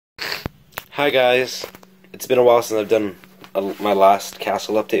Hi guys, it's been a while since I've done my last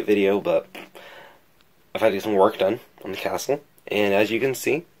castle update video, but I've had to get some work done on the castle, and as you can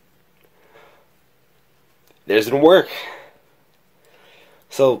see, there's been work.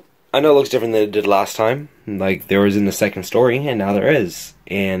 So, I know it looks different than it did last time, like there was in the second story, and now there is,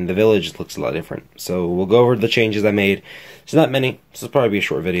 and the village looks a lot different. So, we'll go over the changes I made. It's not many, this will probably be a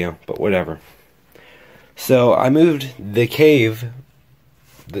short video, but whatever. So, I moved the cave,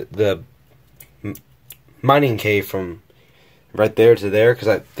 the mining cave from right there to there because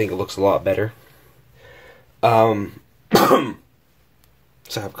I think it looks a lot better. So I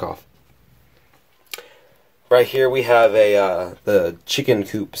have a cough. Right here we have the chicken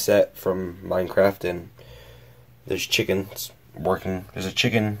coop set from Minecraft, and there's chickens working. There's a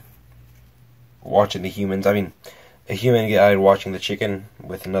chicken watching the humans. I mean, a human guy watching the chicken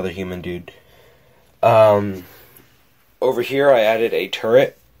with another human dude. Over here I added a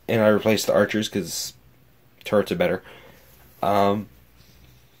turret, and I replaced the archers because turrets are better. I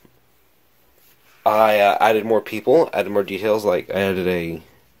added more people, added more details, like I added I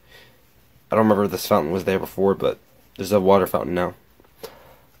don't remember if this fountain was there before, but there's a water fountain now.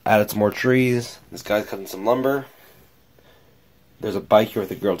 Added some more trees. This guy's cutting some lumber. There's a bike here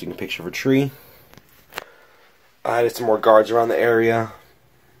with a girl taking a picture of a tree. I added some more guards around the area.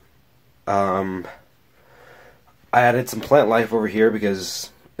 I added some plant life over here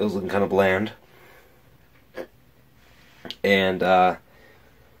because it was looking kind of bland. And I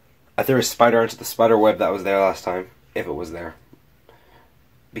threw a spider into the spider web that was there last time, if it was there,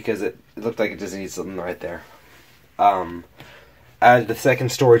 because it looked like it just needs something right there. I added the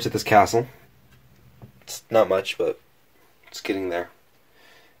second story to this castle. It's not much, but it's getting there.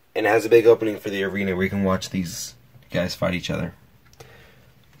 And it has a big opening for the arena where you can watch these guys fight each other.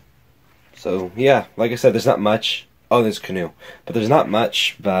 So, yeah, like I said, there's not much. Oh, there's a canoe. But there's not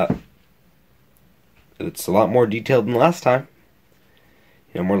much, but it's a lot more detailed than last time.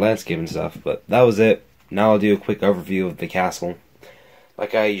 You know, more landscape and stuff. But that was it. Now I'll do a quick overview of the castle,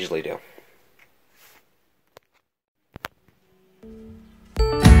 like I usually do.